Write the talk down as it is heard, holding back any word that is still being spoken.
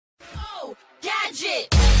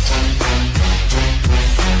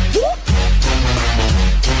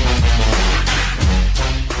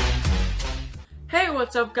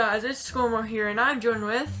What's up, guys? It's Scomo here, and I'm joined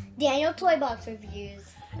with Daniel Toy Box Reviews.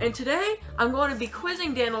 And today, I'm going to be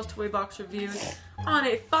quizzing Daniel's Toy Box Reviews on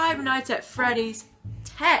a Five Nights at Freddy's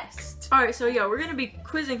test. Alright, so yeah, we're going to be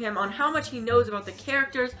quizzing him on how much he knows about the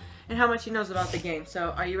characters and how much he knows about the game.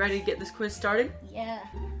 So, are you ready to get this quiz started? Yeah.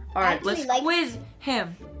 Alright, let's quiz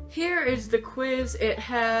him. Here is the quiz. It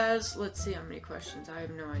has, let's see how many questions. I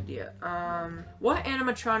have no idea. What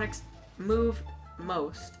animatronics move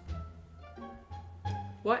most?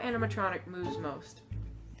 What animatronic moves most?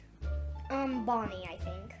 Bonnie, I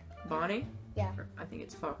think. Bonnie? Yeah. I think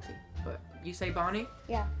it's Foxy, but you say Bonnie?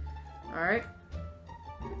 Yeah. Alright.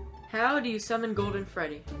 How do you summon Golden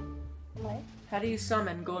Freddy? What? How do you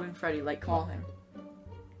summon Golden Freddy, like call him?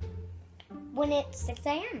 When it's 6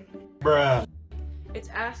 a.m. Bruh. It's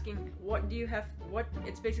asking,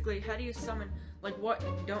 it's basically, how do you summon, like what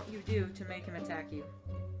don't you do to make him attack you?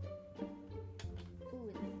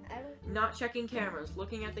 Not checking cameras,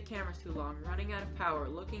 looking at the cameras too long, running out of power,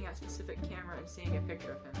 looking at specific camera and seeing a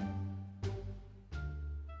picture of him.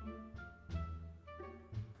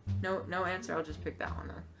 No answer, I'll just pick that one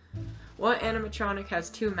then. What animatronic has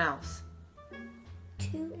two mouths?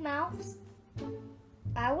 Two mouths?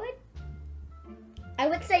 I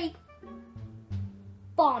would say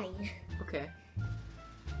Bonnie. Okay.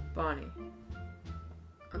 Bonnie.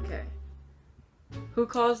 Okay. Who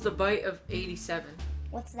caused the bite of 87?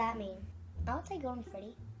 What's that mean? I would say Golden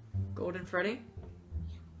Freddy. Golden Freddy?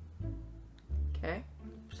 Okay.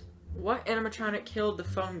 What animatronic killed the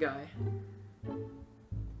phone guy?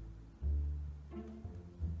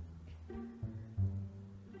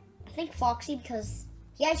 I think Foxy, because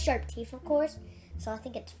he has sharp teeth, of course, so I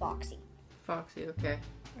think it's Foxy. Foxy, okay.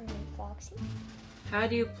 Foxy. How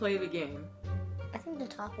do you play the game? I think the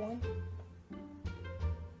top one.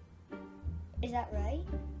 Is that right?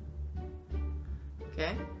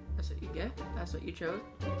 Okay, that's what you get. That's what you chose.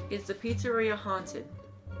 Is the pizzeria haunted?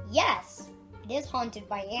 Yes, it is haunted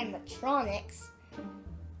by animatronics.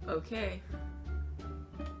 Okay.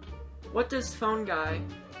 What does phone guy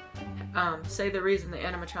say the reason the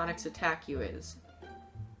animatronics attack you is?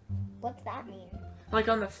 What's that mean? Like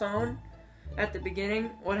on the phone, at the beginning,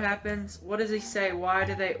 what happens? What does he say? Why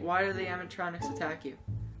do the animatronics attack you?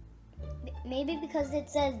 Maybe because it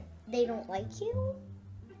says they don't like you?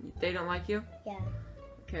 They don't like you? Yeah.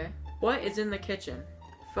 Okay. What is in the kitchen?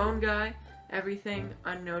 Phone guy, everything,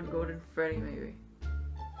 unknown, Golden Freddy, maybe.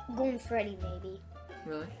 Golden Freddy, maybe.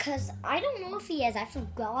 Really? Because I don't know if he is. I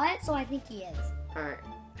forgot, so I think he is. Alright.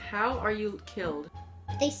 How are you killed?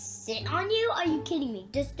 They sit on you? Are you kidding me?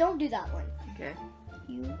 Just don't do that one. Okay.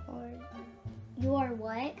 You are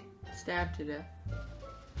what? Stabbed to death.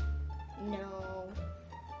 No.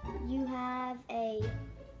 You have a...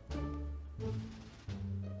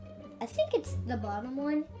 I think it's the bottom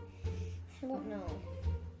one. I don't know.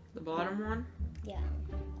 The bottom one? Yeah.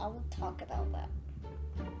 I will talk about that.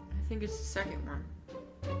 I think it's the second one.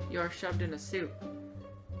 You are shoved in a suit.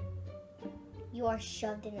 You are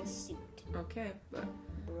shoved in a suit. Okay, but...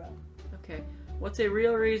 Bro. Okay. What's a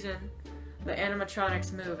real reason the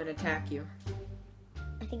animatronics move and attack you?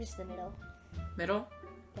 I think it's the middle. Middle?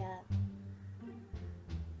 Yeah.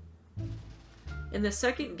 In the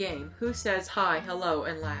second game, who says hi, hello,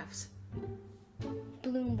 and laughs?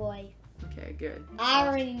 Balloon Boy. Okay, good. I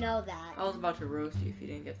already know that. I was about to roast you if you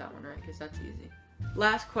didn't get that one right, because that's easy.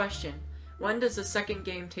 Last question. When does the second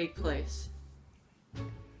game take place?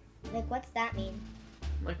 Like, what's that mean?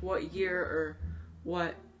 Like, what year or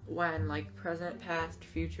when? Like, present, past,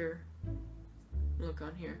 future? Look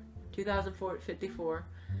on here. 2054.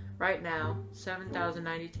 Right now,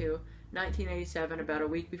 7092. 1987, about a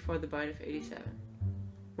week before the bite of 87.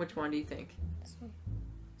 Which one do you think? This one.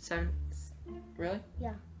 7? Really?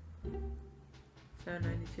 Yeah.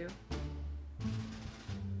 792.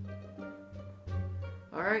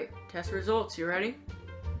 Alright, test results. You ready?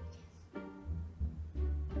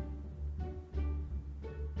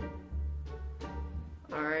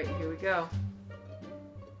 Alright, here we go.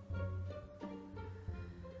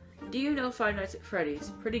 Do you know Five Nights at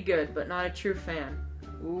Freddy's? Pretty good, but not a true fan.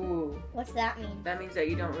 Ooh. What's that mean? That means that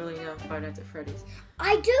you don't really know Five Nights at Freddy's.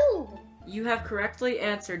 I do! You have correctly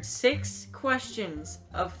answered 6 questions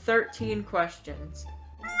of 13 questions.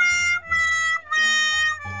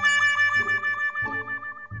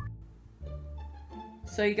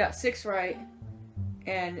 So you got 6 right,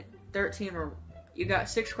 and 13 were... You got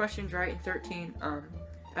 6 questions right and 13, out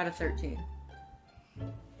of 13.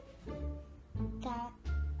 That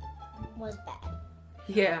was bad.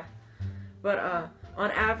 Yeah. But, on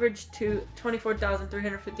average,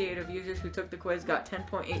 24,358 of users who took the quiz got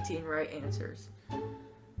 10.18 right answers.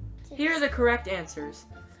 Here are the correct answers.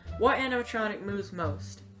 What animatronic moves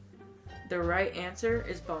most? The right answer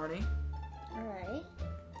is Bonnie. Alright.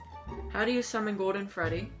 How do you summon Golden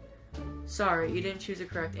Freddy? Sorry, you didn't choose the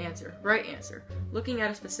correct answer. Right answer. Looking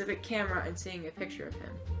at a specific camera and seeing a picture of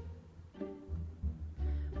him.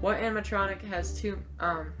 What animatronic has two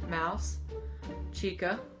mouths?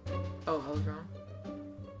 Chica. Oh, I was wrong.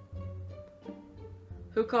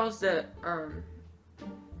 Who calls the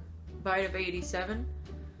bite of 87?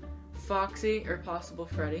 Foxy or possible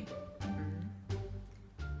Freddy?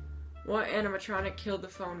 What animatronic killed the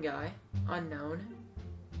phone guy? Unknown.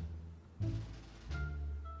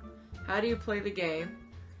 How do you play the game?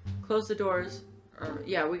 Close the doors.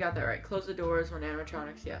 Yeah, we got that right. Close the doors when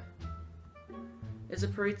animatronics. Yeah. Is a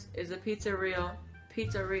pizzeria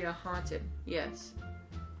haunted? Yes.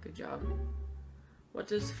 Good job. What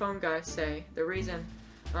does the phone guy say? The reason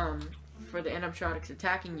for the animatronics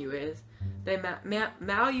attacking you is they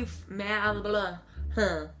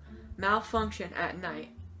malfunction at night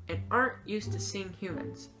and aren't used to seeing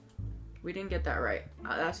humans. We didn't get that right.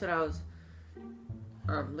 That's what I was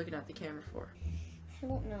looking at the camera for. I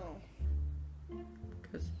don't know.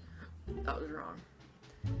 Because that was wrong.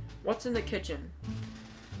 What's in the kitchen?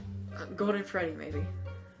 Golden Freddy, maybe.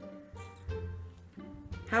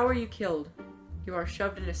 How are you killed? You are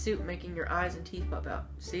shoved in a suit, making your eyes and teeth pop out.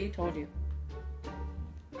 See? Told you.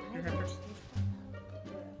 Remember?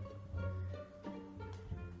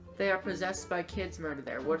 They are possessed by kids murdered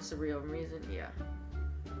there. What is the real reason? Yeah.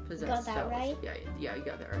 Possessed. Got that right? Yeah, you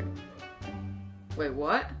got that right. Wait,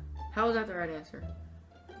 what? How is that the right answer?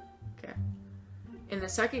 Okay. In the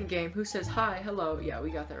second game, who says hi, hello? Yeah,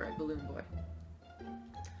 we got that right. Balloon Boy.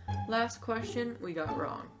 Last question, we got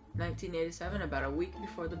wrong. 1987, about a week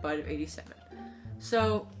before the bite of 87.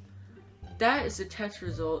 So, that is the test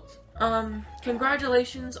results.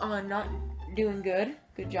 Congratulations on not doing good.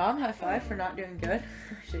 Good job. High five for not doing good.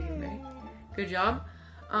 Good job.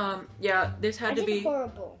 Yeah, this had to be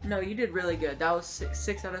horrible. No, you did really good. That was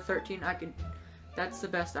 6 out of 13. That's the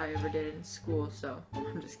best I ever did in school, so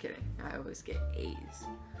I'm just kidding. I always get A's.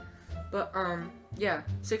 But yeah,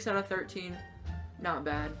 6 out of 13. Not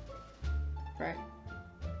bad. Right?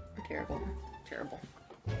 Or terrible. Terrible.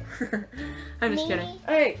 I'm just kidding.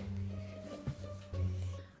 Hey!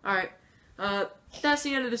 Alright. That's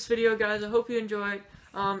the end of this video, guys. I hope you enjoyed.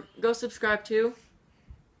 Go subscribe to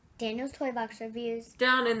Daniel's Toy Box Reviews.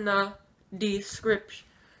 Down in the description.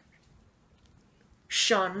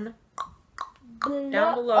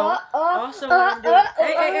 Down below. Also, when I'm doing...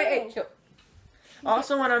 Hey, chill.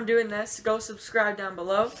 Also, when I'm doing this, go subscribe down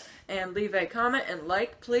below and leave a comment and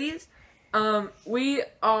like, please. We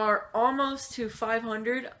are almost to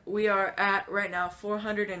 500. We are at, right now,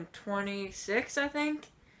 426, I think.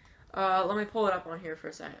 Let me pull it up on here for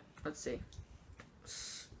a second. Let's see.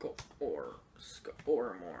 Score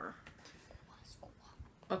more.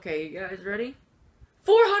 Okay, you guys ready?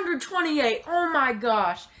 428! Oh my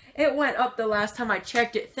gosh! It went up the last time I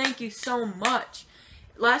checked it. Thank you so much.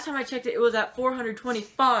 Last time I checked it, it was at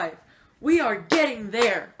 425. We are getting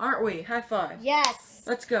there, aren't we? High five. Yes.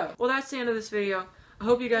 Let's go. Well, that's the end of this video. I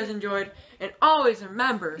hope you guys enjoyed. And always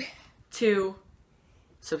remember to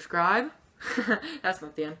subscribe. That's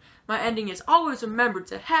not the end. My ending is always remember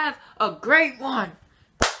to have a great one.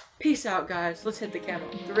 Peace out, guys. Let's hit the camera.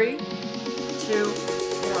 3, 2, 1.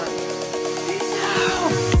 Peace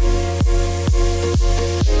out.